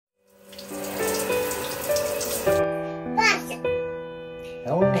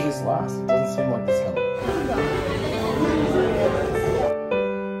this last? It doesn't seem like this helps.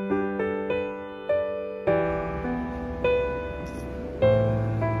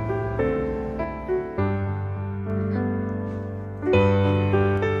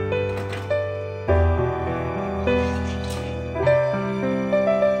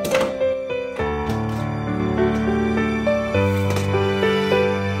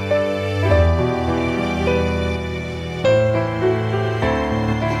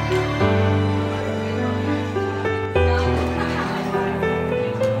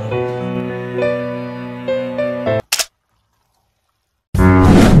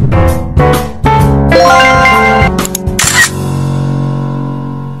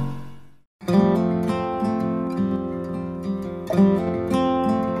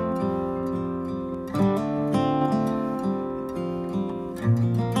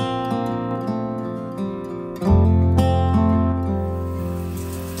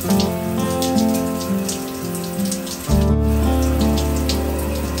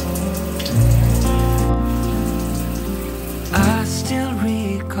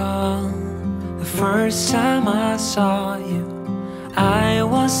 First time I saw you, I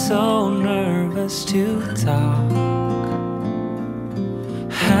was so nervous to talk.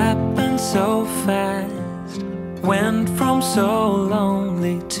 Happened so fast, went from so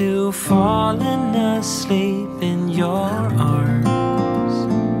lonely to falling asleep in your arms.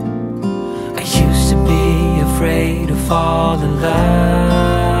 I used to be afraid to fall in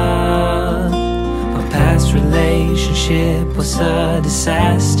love. My past relationship was a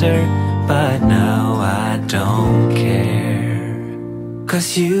disaster, but now I don't care.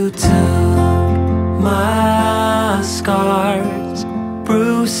 'Cause you took my scars,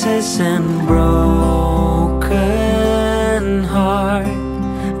 bruises and broken heart,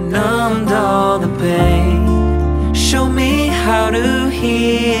 numbed all the pain, show me how to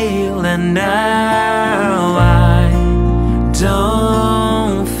heal, and now I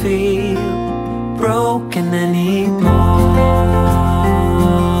don't feel broken anymore.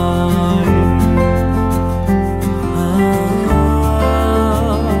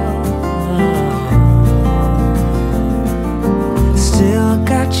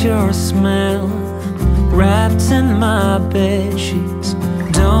 Your smell wrapped in my bedsheets,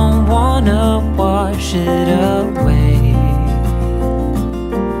 don't wanna wash it away.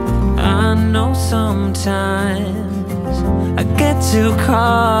 I know sometimes I get too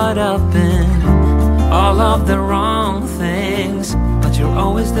caught up in all of the wrong things, but you're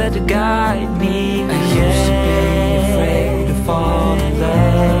always there to guide me. I used to be afraid to fall in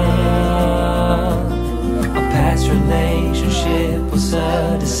love. A past relationship was a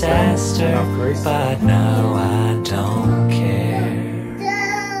disaster, but now I don't care.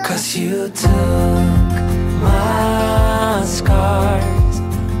 'Cause you took my scars,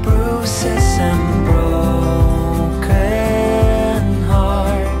 bruises and broken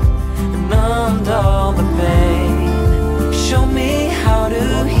heart, numbed all the pain, show me how to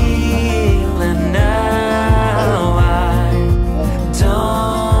heal, and now I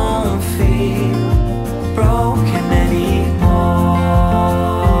don't feel broken anymore.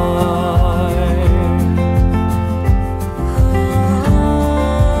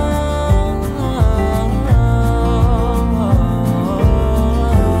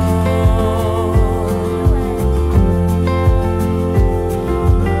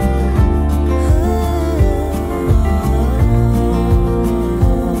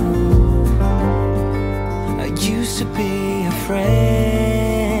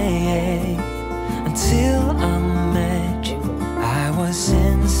 Until I met you, I was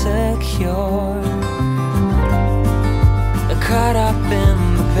insecure, caught up in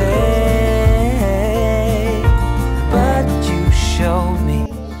the pain, but you showed me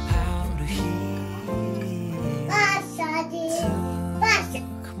how to heal.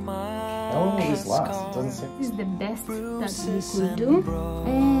 How long will this last? It doesn't seem... This is the best that we could do,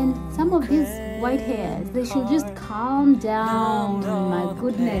 and some of these white hairs, they should just calm down. My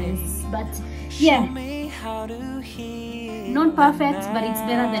goodness. But yeah, not perfect, but it's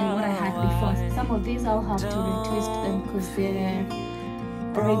better than what I had before. Some of these I'll have to retwist them because they're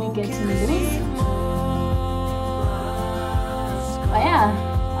already getting loose. But yeah,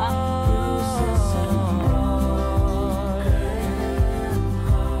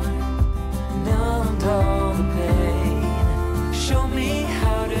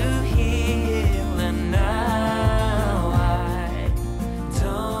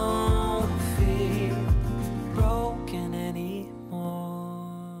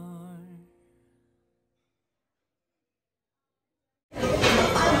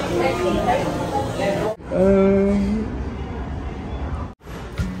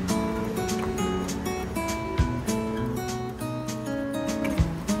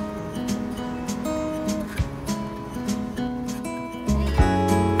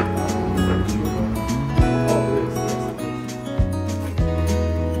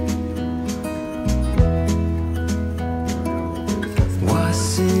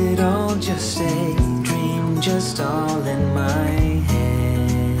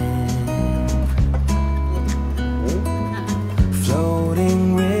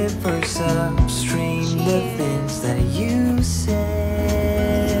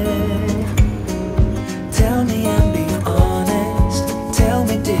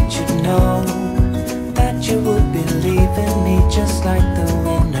 did you know that you would be leaving me just like the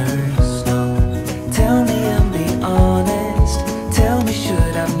winter snow? Tell me and be honest. Tell me,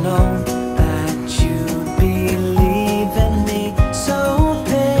 should I've known that you'd be leaving me so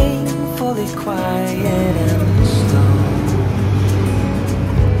painfully quiet and slow?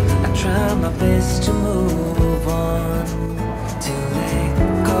 I try my best to move on, to let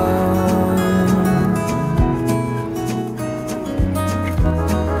go.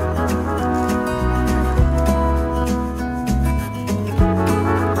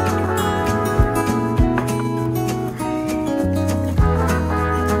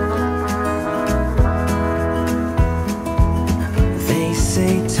 They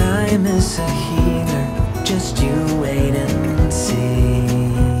say time is a healer, just you wait and see.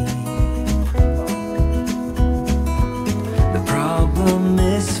 The problem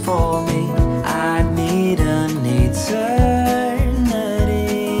is for me, I need an eternity.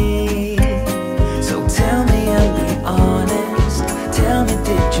 So tell me and be honest. Tell me,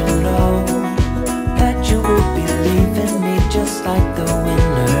 did you know that you would be leaving me just like the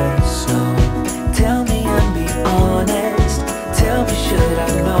winter snow? Tell me and be honest. Tell me, should I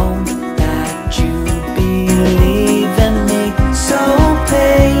know that you'd be leaving me so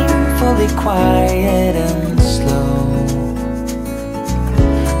painfully quiet and slow?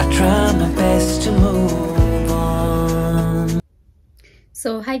 I try my best to move on.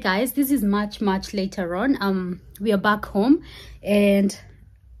 So hi guys, this is much later on. We are back home and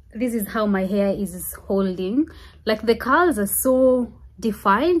this is how my hair is holding. Like the curls are so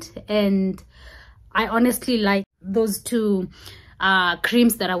defined, and I honestly like those two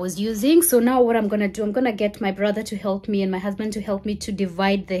creams that I was using. So now what I'm gonna do, I'm gonna get my brother to help me and my husband to help me to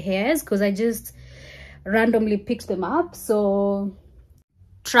divide the hairs, because I just randomly picked them up. So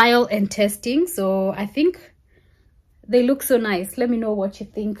trial and testing. So I think they look so nice. Let me know what you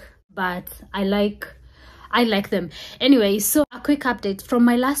think, but I like them. Anyway, so a quick update from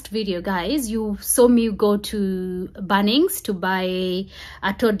my last video, guys. You saw me go to Bunnings to buy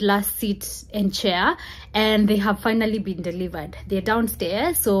a toddler seat and chair, and they have finally been delivered. They're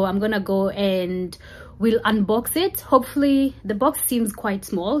downstairs, so I'm gonna go and we'll unbox it. Hopefully, the box seems quite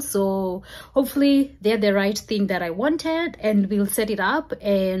small, so hopefully they're the right thing that I wanted, and we'll set it up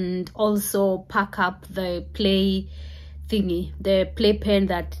and also pack up the play thingy, the playpen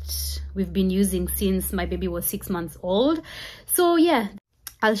that we've been using since my baby was 6 months old. So yeah,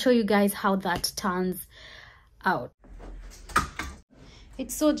 I'll show you guys how that turns out.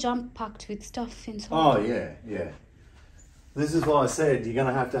 It's so jam-packed with stuff inside. Oh yeah. This is why I said you're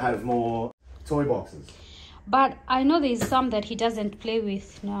gonna have to have more toy boxes. But I know there's some that he doesn't play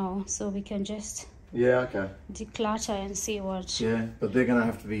with now, so we can just declutter and see what. Yeah, but they're gonna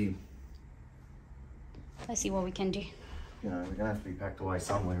have to be. Let's see what we can do. You know, they're gonna have to be packed away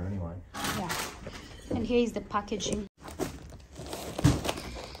somewhere anyway. Yeah, and here is the packaging.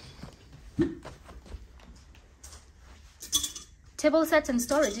 Table sets and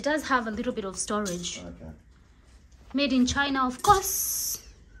storage. It does have a little bit of storage. Okay. Made in China, of course.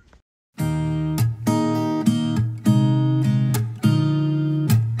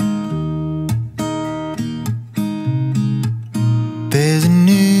 There's a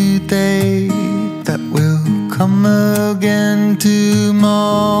new day that will come again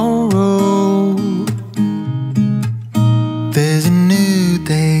tomorrow. There's a new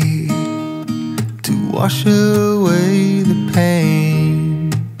day to wash away the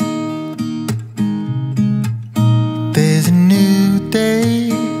pain. There's a new day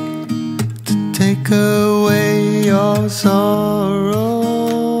to take away your sorrow.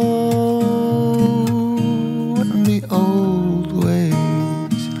 And the old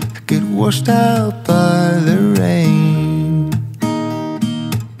ways get washed out by the rain.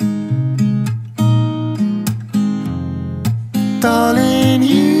 Darling,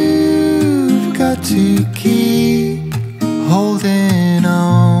 you've got to keep holding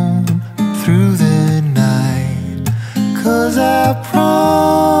on through the night, 'cause I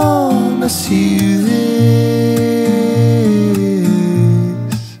promise you this: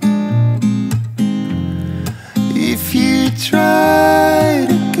 if you try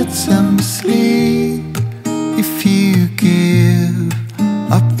to get some sleep, if you give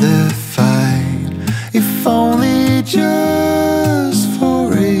up the fight, if only just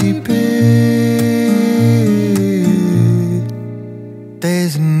for a bit,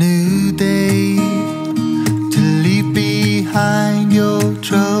 there's a new day to leave behind your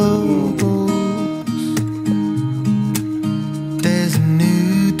troubles.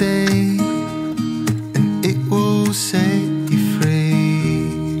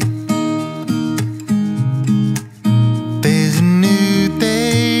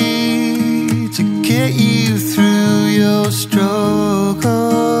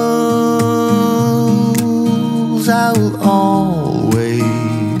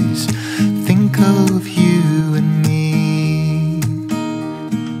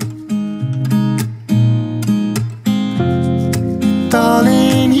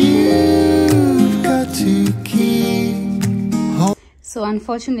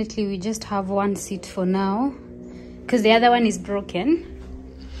 unfortunately we just have one seat for now because the other one is broken.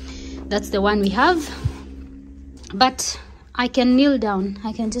 That's the one we have, but I can kneel down.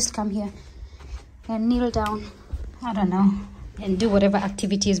 I can just come here and kneel down, I don't know, and do whatever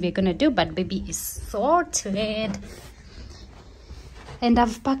activities we're gonna do, but baby is sorted. And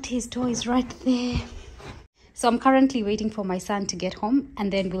I've packed his toys right there. So I'm currently waiting for my son to get home,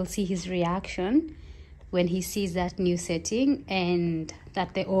 and then we'll see his reaction when he sees that new setting and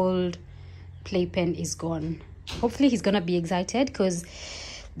that the old playpen is gone. Hopefully he's gonna be excited, because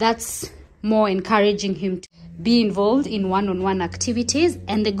that's more encouraging him to be involved in one-on-one activities.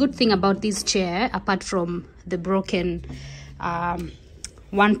 And the good thing about this chair, apart from the broken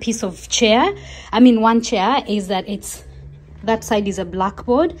one chair, is that that side is a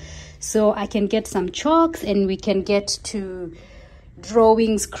blackboard, so I can get some chalks and we can get to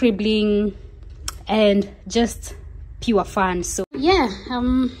drawing, scribbling, and just pure fun. So yeah,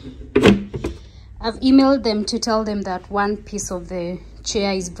 I've emailed them to tell them that one piece of the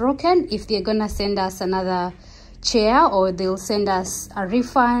chair is broken, if they're gonna send us another chair, or they'll send us a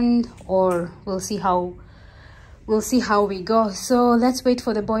refund, or we'll see how we go. So let's wait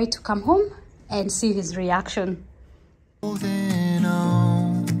for the boy to come home and see his reaction. Holding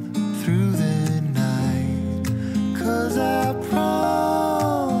on through the night, 'cause I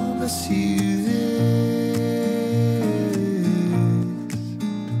promise you this.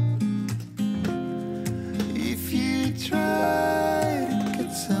 If you try to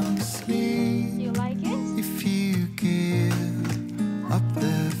get some sleep, You like it? if you give up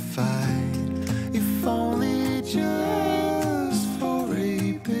the fight, if only just for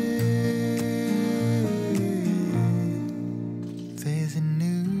a bit. There's a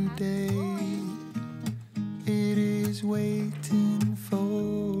new day, it is waiting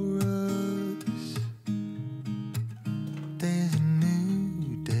for us. There's a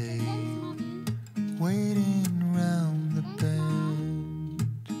new day, waiting round the bend.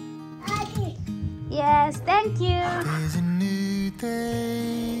 Yes, thank you. There's a new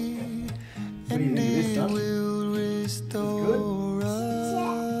day, and this it stuff? will restore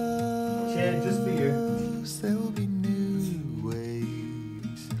us. Chair just for you. There'll be new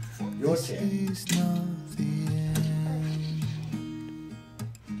ways. Your This chair. is not the end.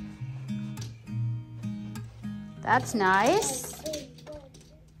 That's nice.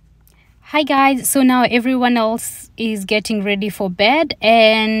 Hi guys, so now everyone else is getting ready for bed,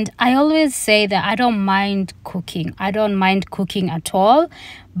 and I always say that I don't mind cooking. I don't mind cooking at all,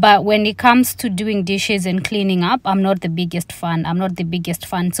 but when it comes to doing dishes and cleaning up, I'm not the biggest fan.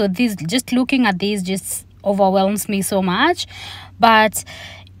 So this, just looking at these just overwhelms me so much. But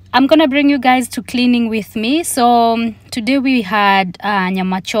I'm gonna bring you guys to cleaning with me. So today we had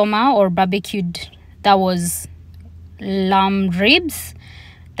nyama choma, or barbecued, that was lamb ribs.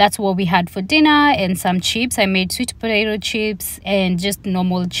 That's what we had for dinner, and some chips. I made sweet potato chips and just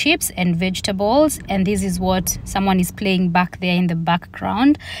normal chips and vegetables. And this is what someone is playing back there in the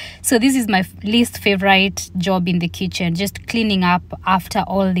background. So this is my least favorite job in the kitchen, just cleaning up after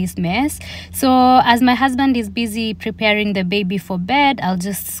all this mess. So as my husband is busy preparing the baby for bed, I'll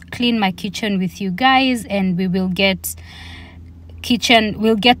just clean my kitchen with you guys, and we'll get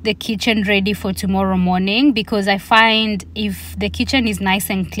the kitchen ready for tomorrow morning, because I find if the kitchen is nice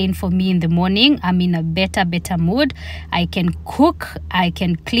and clean for me in the morning, I'm in a better mood. I can cook, I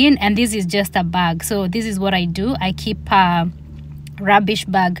can clean, and this is just a bag. So this is what I do. I keep a rubbish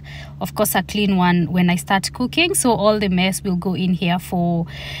bag, of course a clean one, when I start cooking. So all the mess will go in here for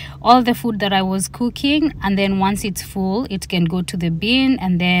all the food that I was cooking, and then once it's full, it can go to the bin,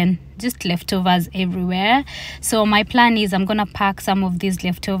 and then just leftovers everywhere. So my plan is I'm gonna pack some of these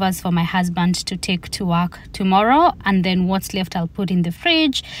leftovers for my husband to take to work tomorrow, and then what's left I'll put in the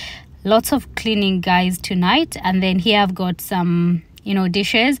fridge. Lots of cleaning, guys, tonight. And then here I've got some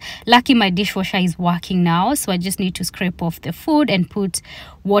dishes. Lucky my dishwasher is working now, so I just need to scrape off the food and put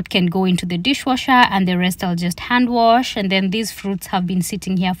what can go into the dishwasher, and the rest I'll just hand wash. And then these fruits have been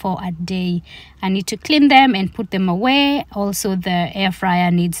sitting here for a day. I need to clean them and put them away. Also the air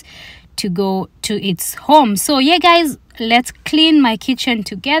fryer needs to go to its home. So yeah guys, let's clean my kitchen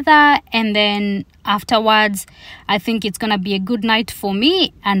together, and then afterwards I think it's gonna be a good night for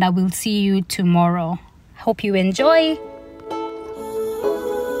me, and I will see you tomorrow. Hope you enjoy.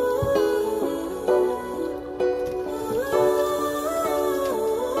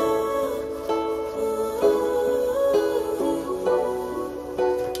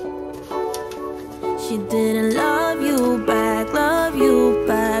 She didn't love you back.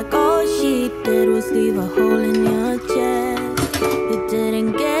 All she did was leave a hole in your chest. You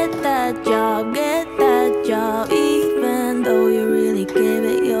didn't get that job, even though you really cared.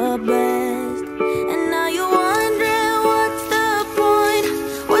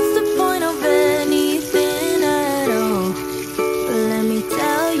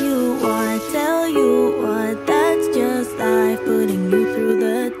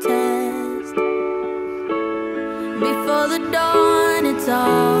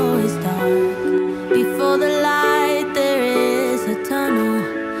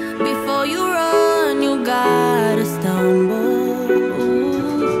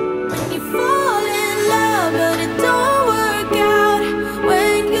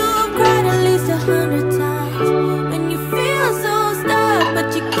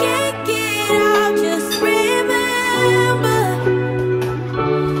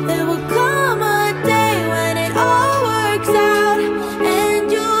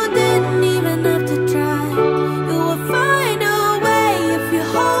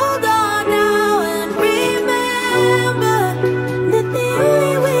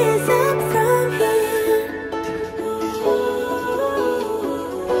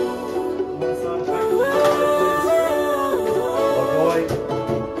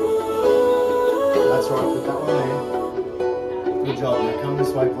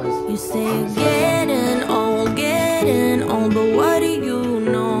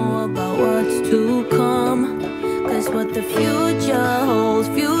 the future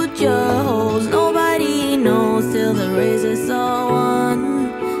holds, nobody knows till the race is all won.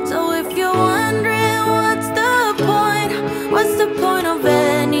 So if you're wondering what's the point of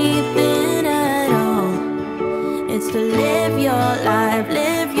anything at all, it's to live your life,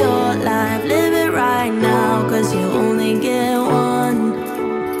 live it right now, 'cause you only get one.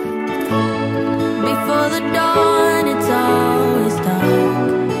 Before the dawn, it's always dark.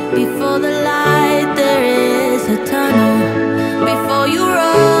 Before the light, there is a tunnel. Before you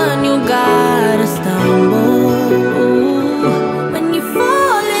run, you gotta stumble. When you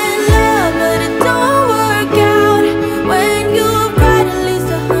fall in love, but it don't work out. When you've cried at least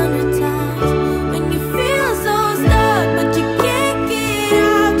 100 times. When you feel so stuck, but you can't get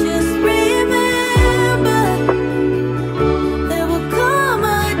out. Just remember, there will come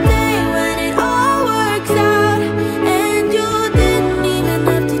a day when it all works out, and you didn't even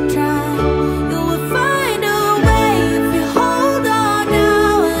have to try. You will find a way if you hold on now,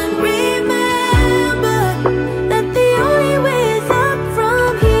 and remember that the only way is up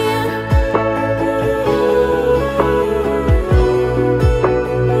from here.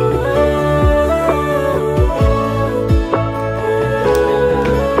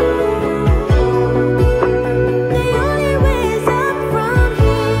 The only way is up from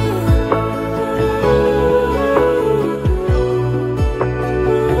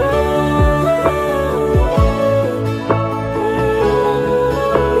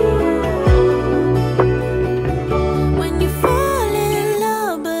When you fall in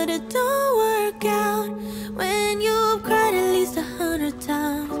love, but it don't work out. When you've cried at least 100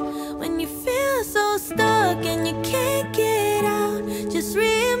 times. When you feel so stuck and you can't get out. Just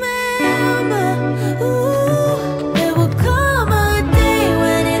remember, ooh, there will come a day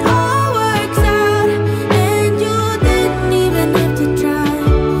when it all works out, and you didn't even have to try.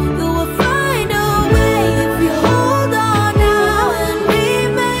 You will find a way if you hold on now, and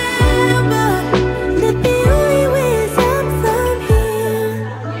remember that the only way is up from here.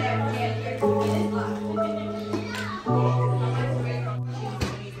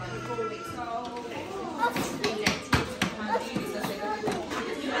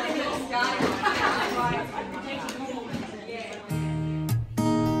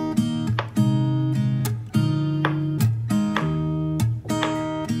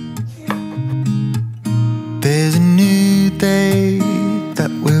 There's a new day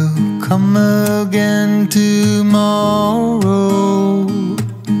that will come again tomorrow.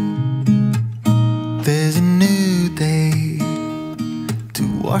 There's a new day to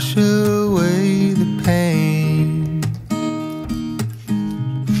wash away the pain.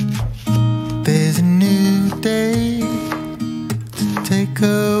 There's a new day to take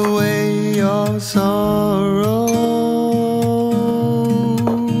away your sorrow,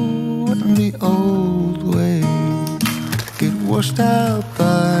 and the old ways get washed out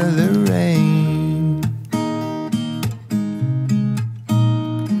by the rain.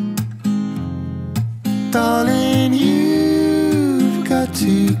 Darling, you've got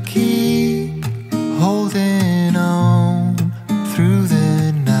to keep holding on through the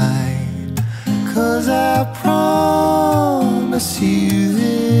night, 'cause I promise you this: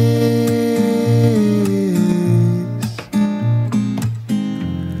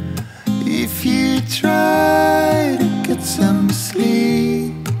 if you try to get some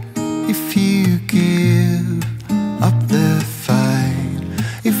sleep, if you give up the fight,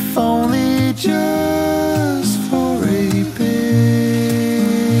 if only just for a bit,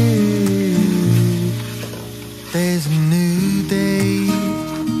 there's a new day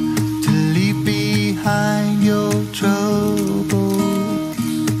to leave behind your troubles.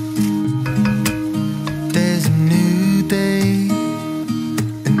 There's a new day,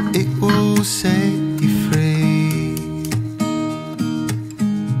 and it will set you free.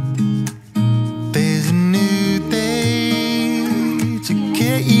 There's a new day to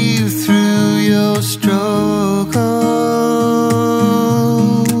get you through your struggles.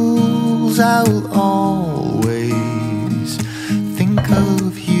 I will always think of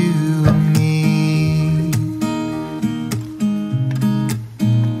you and me.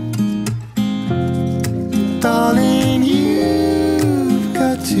 Darling, you've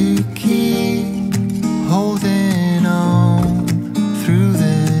got to keep holding on through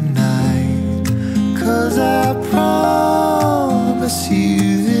the night, 'cause I promise you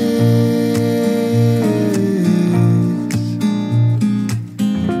this: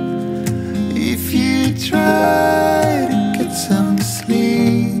 if you try to get some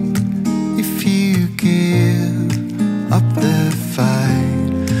sleep, if you give up the fight,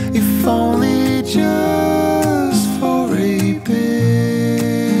 if only just for a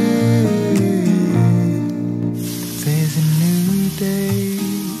bit,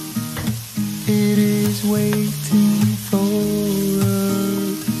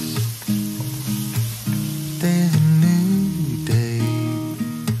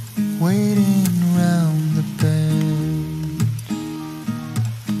 waiting round the bend.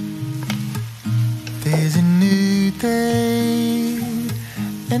 There's a new day,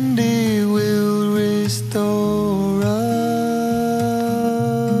 and it will restore us.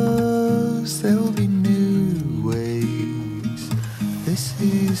 There'll be new ways. This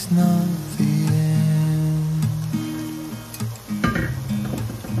is not the end.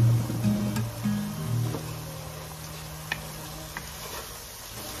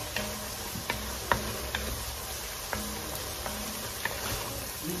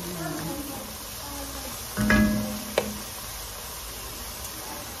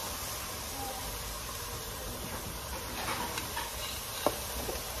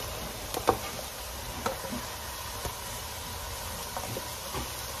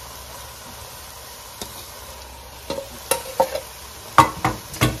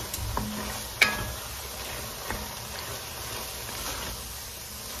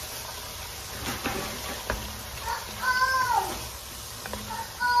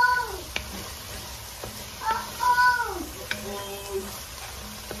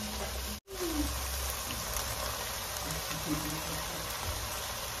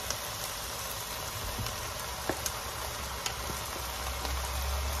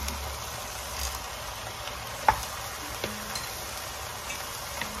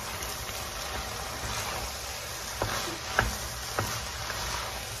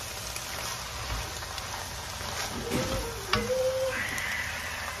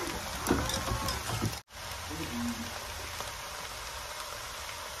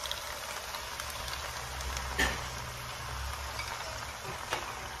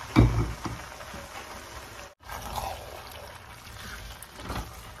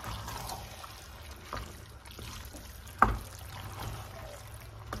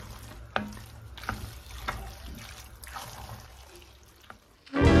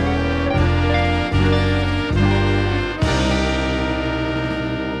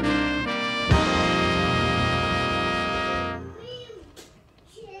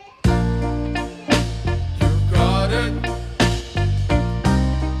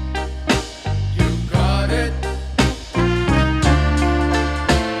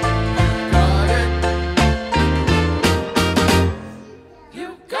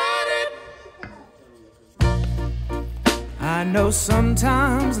 I know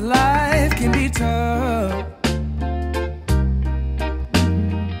sometimes life can be tough.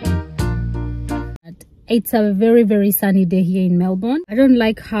 It's a very sunny day here in Melbourne. I don't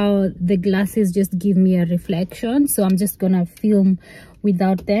like how the glasses just give me a reflection, so I'm just gonna film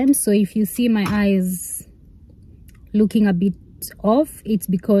without them. So if you see my eyes looking a bit off, it's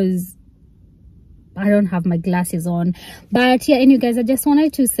because I don't have my glasses on. But yeah, anyway guys, I just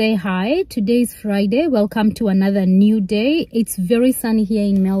wanted to say hi. Today is Friday. Welcome to another new day. It's very sunny here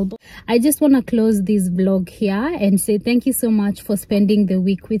in Melbourne. I just want to close this vlog here and say thank you so much for spending the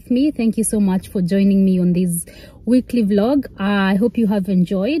week with me. Thank you so much for joining me on this weekly vlog. I hope you have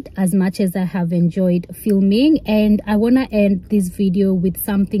enjoyed as much as I have enjoyed filming, and I want to end this video with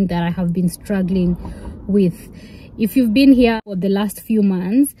something that I have been struggling with. If you've been here for the last few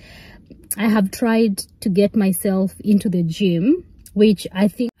months, I have tried to get myself into the gym, which I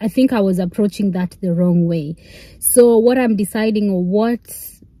think I was approaching that the wrong way. So what I'm deciding, or what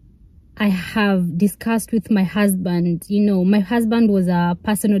I have discussed with my husband, you know, my husband was a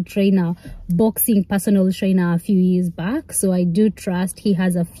personal trainer, boxing personal trainer a few years back. So I do trust he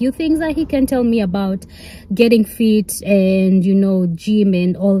has a few things that he can tell me about getting fit and, you know, gym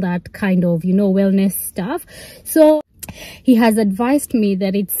and all that kind of, you know, wellness stuff. So he has advised me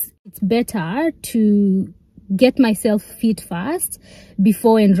that it's better to get myself fit first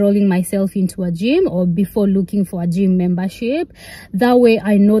before enrolling myself into a gym or before looking for a gym membership. That way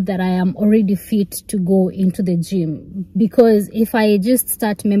I know that I am already fit to go into the gym, because if I just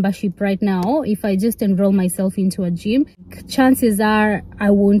start membership right now, if I just enroll myself into a gym, chances are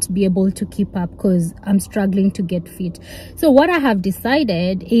I won't be able to keep up because I'm struggling to get fit. So what I have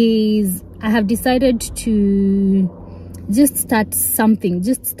decided is I have decided to just start something,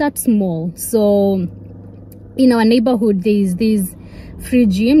 just start small. So in our neighborhood there's this free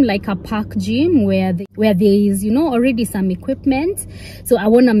gym, like a park gym, where there is, you know, already some equipment. So I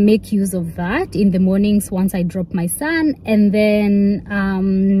want to make use of that in the mornings once I drop my son, and then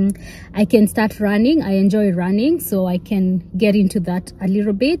I can start running. I enjoy running, so I can get into that a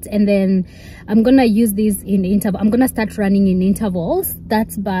little bit. And then I'm gonna use this in interval. I'm gonna start running in intervals.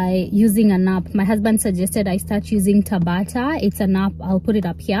 That's by using an app. My husband suggested I start using Tabata. It's an app, I'll put it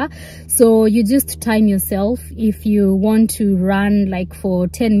up here. So you just time yourself. If you want to run like like for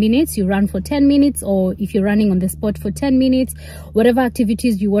 10 minutes, you run for 10 minutes, or if you're running on the spot for 10 minutes, whatever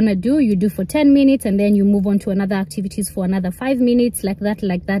activities you want to do, you do for 10 minutes, and then you move on to another activities for another 5 minutes, like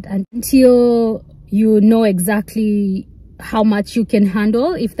that, until you know exactly how much you can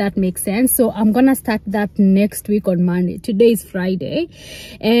handle, if that makes sense. So I'm gonna start that next week on Monday. Today is Friday,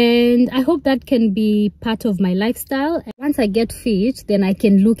 and I hope that can be part of my lifestyle. And once I get fit, then I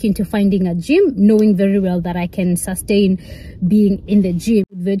can look into finding a gym, knowing very well that I can sustain being in the gym.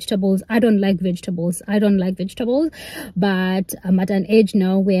 Vegetables, I don't like vegetables, but I'm at an age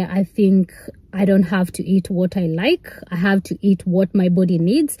now where I think I don't have to eat what I like. I have to eat what my body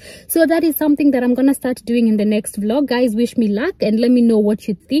needs. So that is something that I'm gonna start doing in the next vlog. Guys, wish me luck and let me know what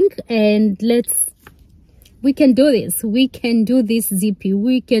you think, and we can do this. We can do this, ZP.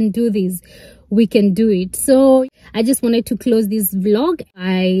 We can do this. We can do it. So I just wanted to close this vlog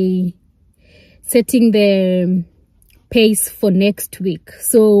by setting the pace for next week.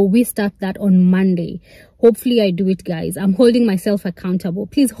 So we start that on Monday. Hopefully I do it, guys. I'm holding myself accountable.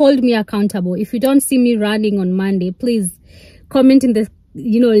 Please hold me accountable. If you don't see me running on Monday, please comment in the,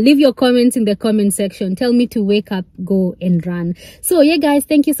 leave your comments in the comment section. Tell me to wake up, go and run. So yeah, guys,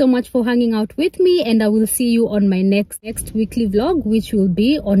 thank you so much for hanging out with me, and I will see you on my next weekly vlog, which will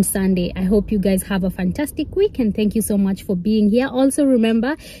be on Sunday. I hope you guys have a fantastic week, and thank you so much for being here. Also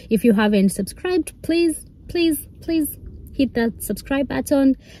remember, if you haven't subscribed, please hit that subscribe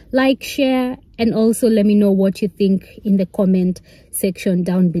button, like, share, and also let me know what you think in the comment section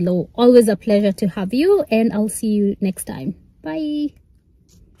down below. Always a pleasure to have you, and I'll see you next time. Bye.